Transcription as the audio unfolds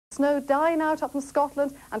snow dying out up in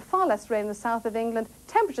Scotland and far less rain in the south of England.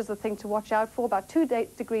 Temperatures are the thing to watch out for, about 2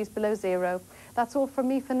 degrees below zero. That's all from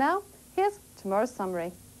me for now. Here's tomorrow's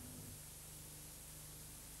summary.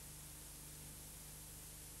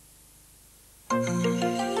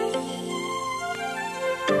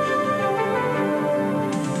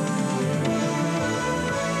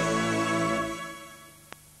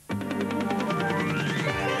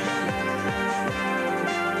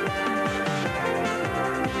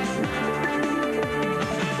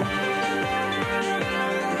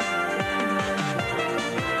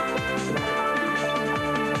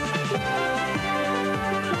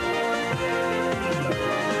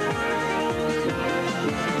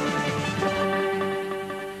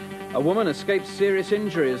 A woman escaped serious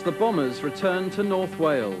injury as the bombers returned to North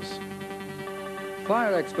Wales.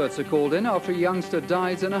 Fire experts are called in after a youngster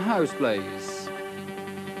died in a house blaze.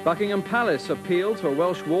 Buckingham Palace appealed to a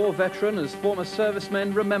Welsh war veteran as former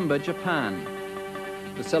servicemen remember Japan.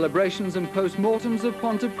 The celebrations and post-mortems of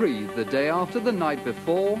Pontypridd the day after the night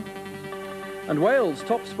before. And Wales'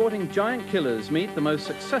 top sporting giant killers meet the most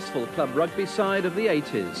successful club rugby side of the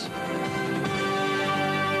 80s.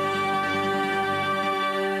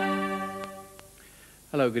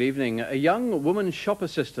 Hello, good evening. A young woman shop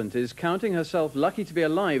assistant is counting herself lucky to be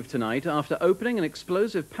alive tonight after opening an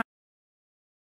explosive package